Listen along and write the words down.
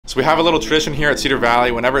So we have a little tradition here at Cedar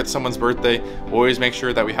Valley. Whenever it's someone's birthday, we always make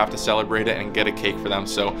sure that we have to celebrate it and get a cake for them.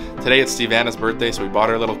 So today it's Stivana's birthday, so we bought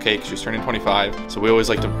her a little cake. She's turning 25. So we always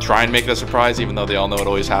like to try and make it a surprise, even though they all know it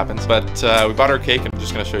always happens. But we bought her a cake, and I'm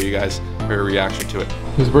just gonna show you guys her reaction to it.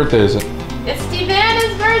 Whose birthday is it? It's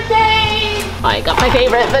Stivana's birthday! I got my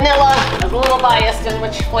favorite, vanilla. I was a little biased in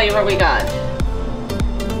which flavor we got.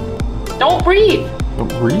 Don't breathe.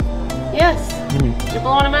 Don't breathe? Yes. What do you mean? You're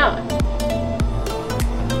blowing them out.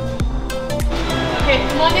 Okay,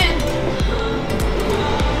 come on in.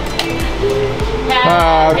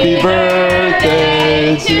 Happy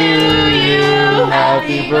birthday to you.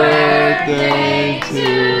 Happy birthday to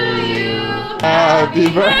you. Happy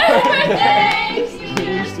birthday to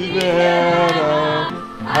Stivana.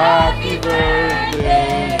 Happy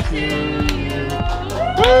birthday to you.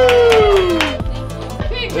 Woo!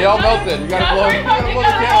 They all melted. You gotta blow the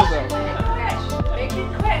candles out. Make it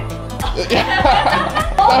quick.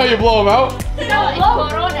 That's how you blow them out? No, it's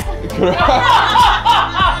Corona.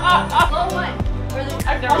 Blow one.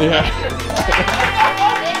 Yeah.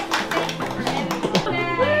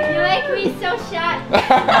 You make me so shy.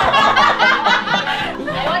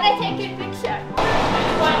 I want to take a picture.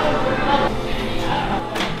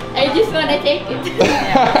 I just want to take it.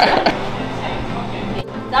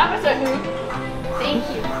 That was a hoop. Thank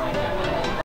you.